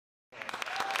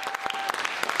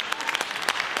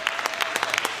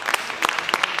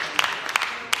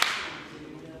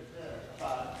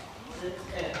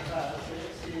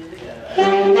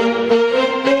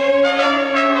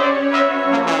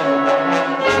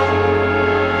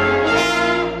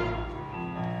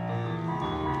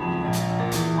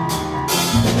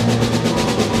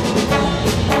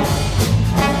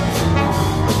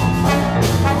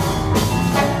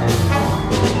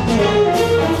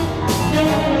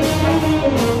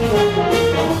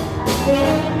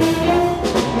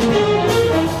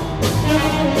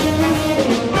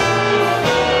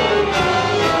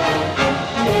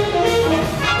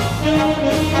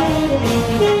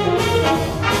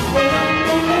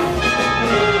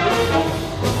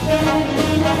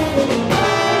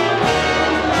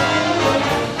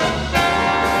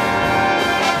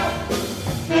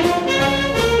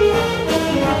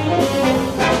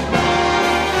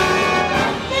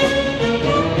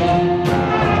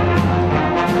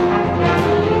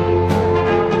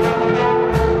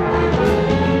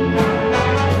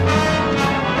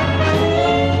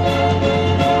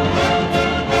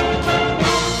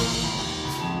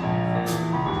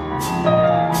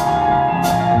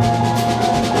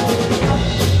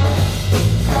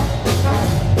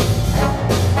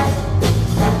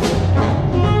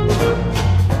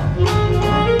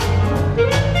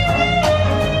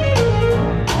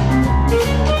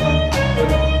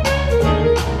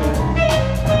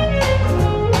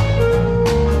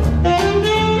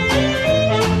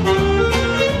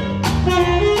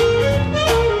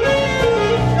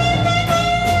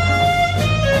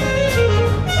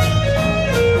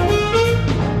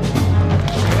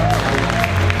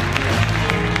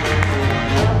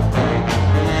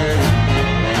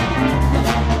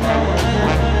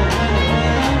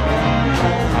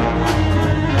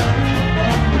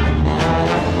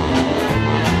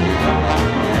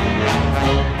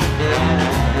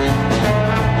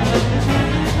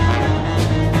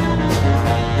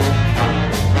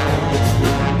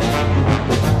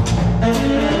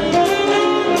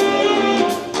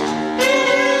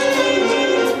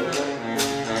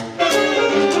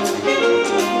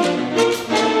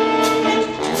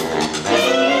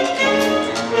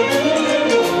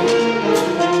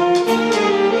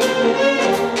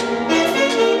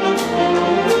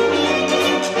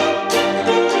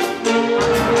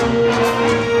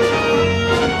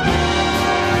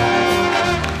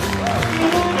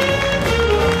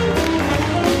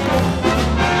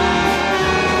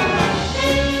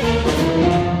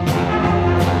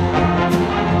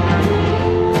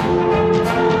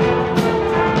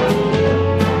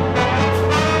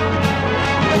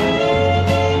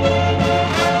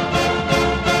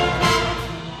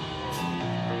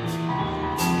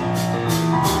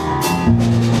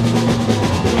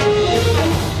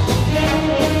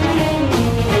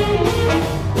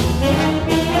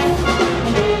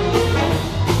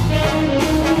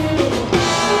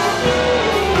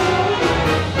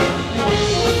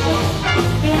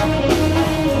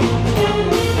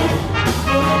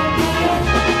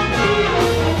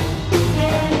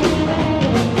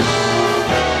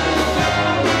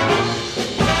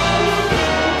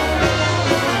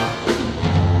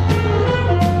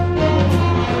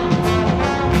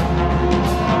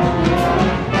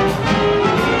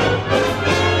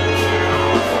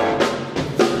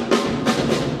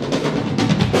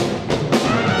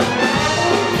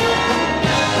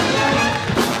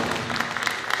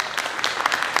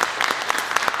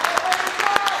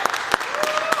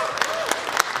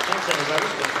Thanks,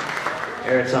 everybody.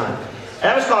 Here it's on.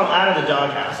 That was called Out of the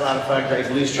Doghouse. A lot of fun, great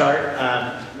blues chart.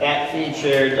 That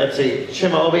featured, let's see,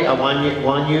 Chimaobi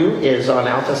Awanyu is on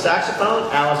alto saxophone,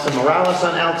 Alison Morales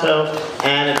on alto,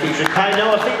 and it featured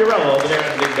Kainoa Figueroa over there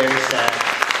on the big bass sax.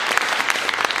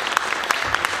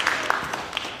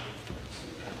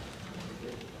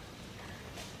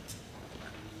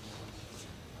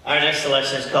 Our next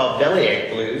selection is called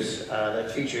Bellyache Blues. That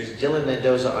features Dylan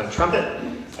Mendoza on trumpet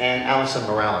and Alison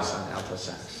Morales on alto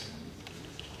sax.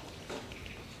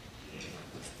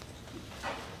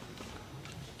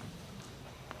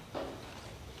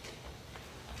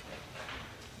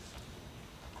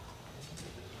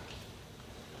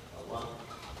 One,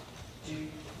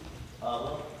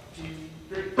 two,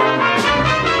 three.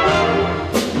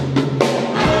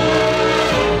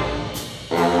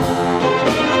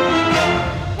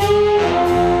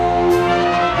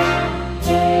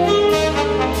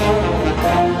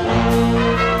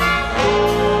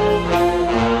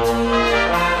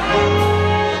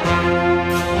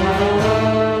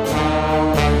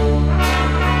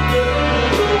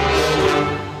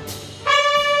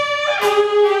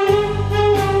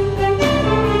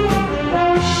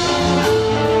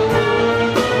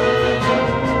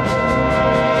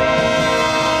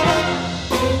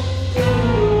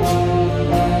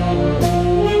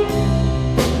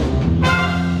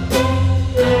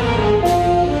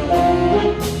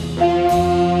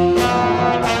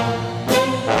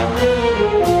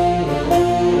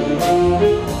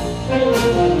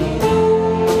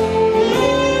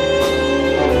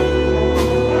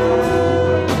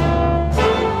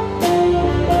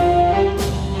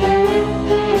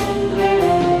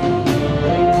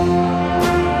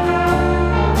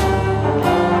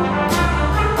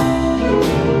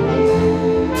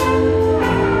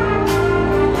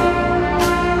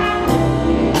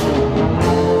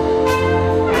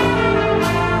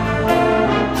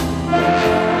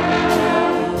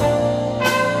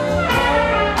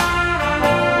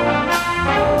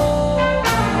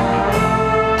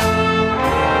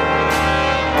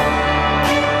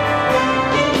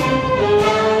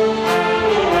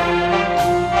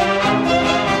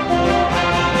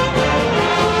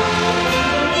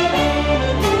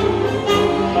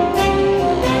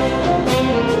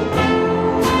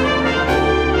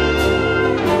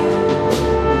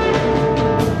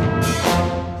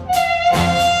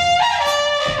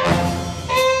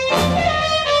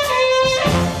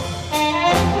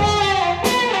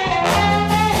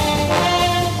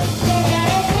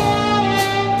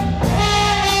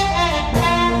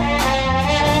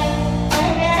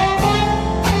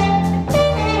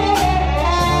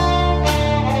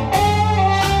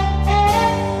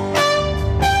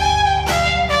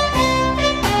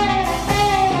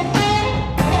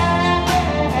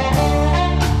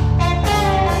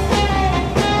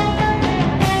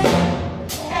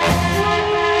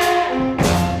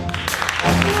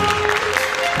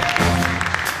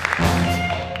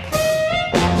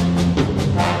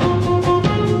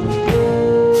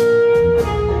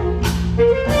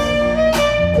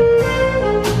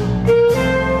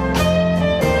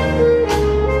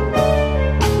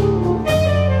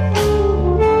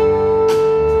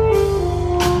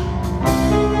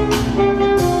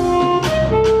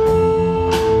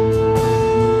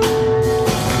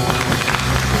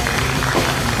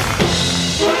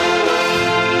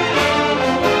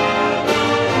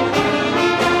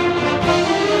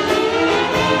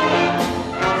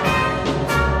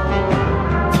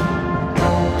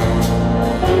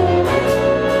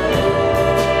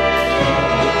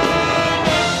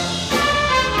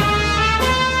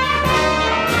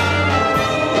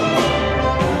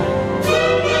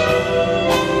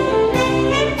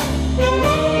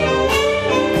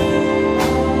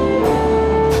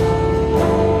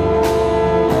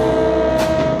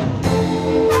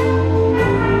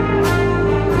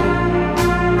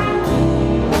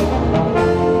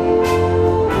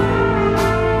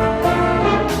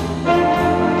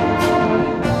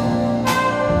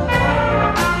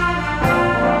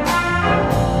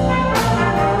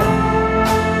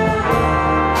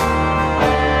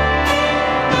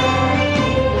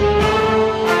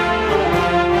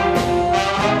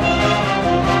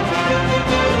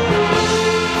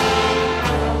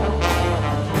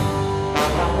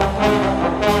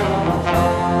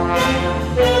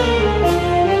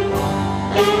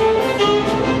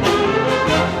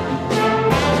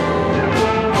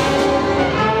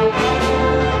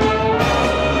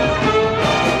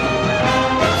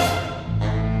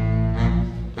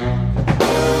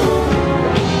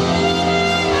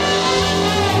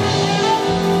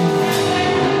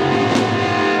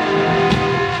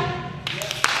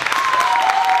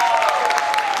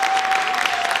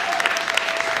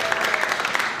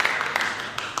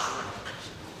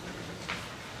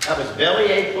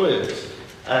 Bellyache Blues.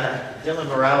 Dylan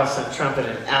Morales on trumpet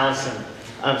and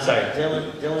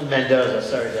Dylan Mendoza.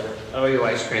 Sorry, Dylan. Oh, you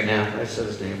ice cream now. I said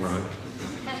his name wrong.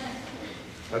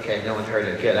 Okay, no one heard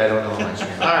it. Good, I don't know ice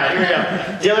cream. All right, here we go.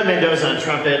 Dylan Mendoza on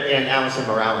trumpet and Allison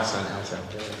Morales on alto.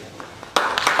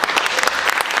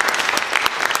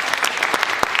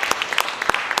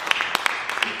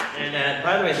 And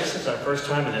by the way, this is our first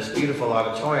time in this beautiful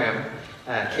auditorium.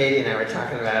 Katie and I were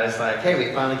talking about it. It's like, hey,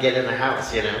 we finally get in the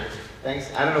house, you know.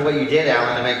 Thanks. I don't know what you did,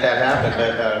 Alan, to make that happen,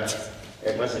 but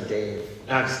it wasn't Dave.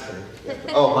 No, I'm just kidding.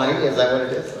 Oh, Mike, is that what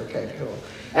it is? Okay, cool.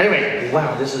 Anyway,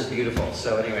 wow, this is beautiful.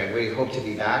 So anyway, we hope to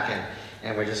be back,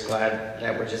 and we're just glad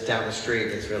that we're just down the street.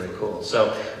 It's really cool.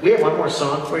 So we have one more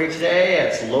song for you today.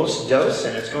 It's Los Dos,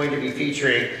 and it's going to be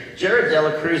featuring Jared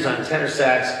Dela Cruz on tenor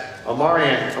sax,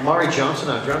 Amari Johnson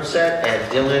on drum set, and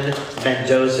Dylan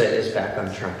Mendoza is back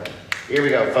on trumpet. Here we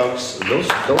go, folks. Los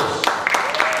Dos.